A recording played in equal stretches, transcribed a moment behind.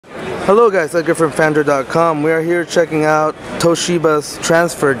Hello guys, Edgar from Phandroid.com. We are here checking out Toshiba's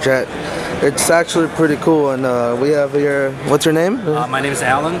TransferJet. It's actually pretty cool, and we have here, what's your name? My name is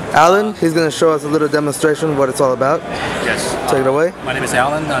Alan. Alan? He's going to show us a little demonstration of what it's all about. Yes. Take it away. My name is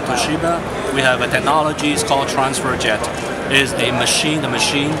Alan, Toshiba. We have a technology, it's called TransferJet. It is a machine,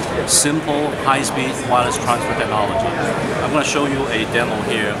 simple, high-speed wireless transfer technology. I'm going to show you a demo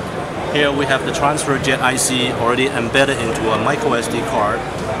here. Here we have the TransferJet IC already embedded into a micro SD card,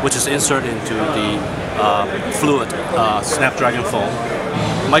 which is inserted into the fluid Snapdragon phone.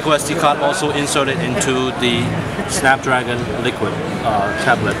 Micro SD card also inserted into the Snapdragon liquid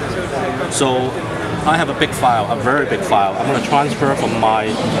tablet. So I have a big file, a very big file. I'm going to transfer from my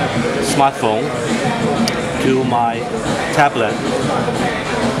smartphone to my tablet.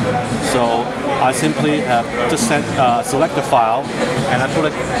 So I simply just select the file and I put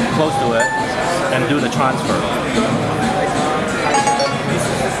it close to it and do the transfer.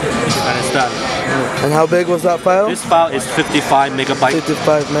 And it's done. And how big was that file? This file is 55 megabytes.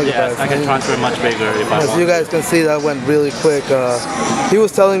 55 megabytes. Yes, I can transfer much bigger if I want. As you guys can see, that went really quick. He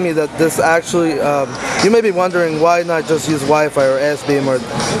was telling me that this actually, you may be wondering why not just use Wi-Fi or S-Beam or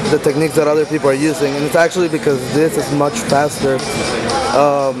the techniques that other people are using, and it's actually because this is much faster.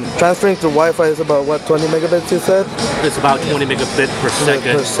 Transferring through Wi-Fi is about, what, 20 megabits you said? It's about 20 megabits per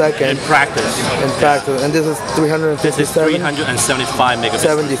second. In practice. And this is 357? This is 375 megabits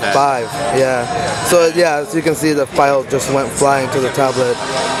 75, yeah. So yeah, as you can see, the file just went flying to the tablet.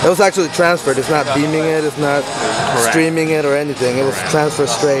 It was actually transferred. It's not beaming it, it's not streaming it or anything. It was transferred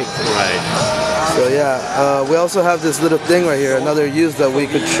straight. Right. So yeah, we also have this little thing right here, another use that we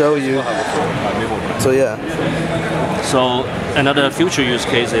could show you. So yeah. So another future use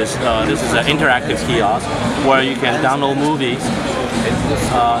case is this is an interactive kiosk where you can download movies.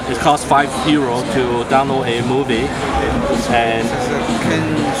 It costs €5 to download a movie, and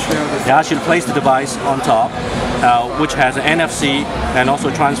you actually place the device on top, which has an NFC and also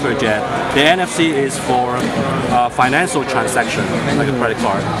TransferJet. The NFC is for financial transaction, like a credit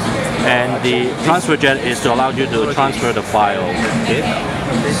card, and the TransferJet is to allow you to transfer the file.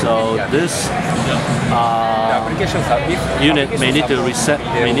 So this unit may need to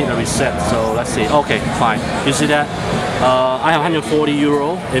reset. So let's see. Okay, fine. You see that? I have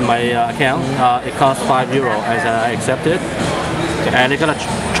 €140 in my account. It costs €5 as I accept it. And they're gonna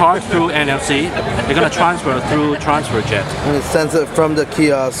charge through NFC. They're gonna transfer through TransferJet. And it sends it from the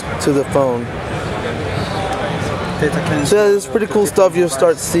kiosk to the phone. So yeah, it's pretty cool stuff you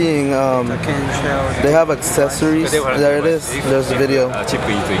start seeing. They have accessories. There it is. There's the video.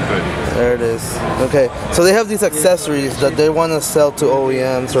 There it is. Okay, so they have these accessories that they want to sell to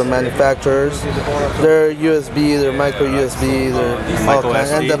OEMs or manufacturers. They're USB, they're micro USB, they're all kinds,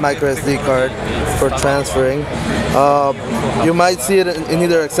 and the micro SD card for transferring. You might see it in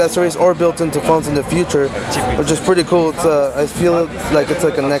either accessories or built into phones in the future, which is pretty cool. It's I feel like it's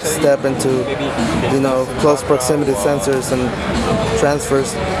like a next step into, you know, close proximity sensors and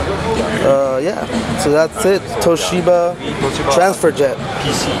transfers. Yeah, so that's it. Toshiba TransferJet.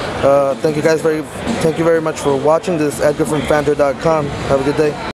 Thank you very much for watching. This is Edgar from Phandroid.com. Have a good day.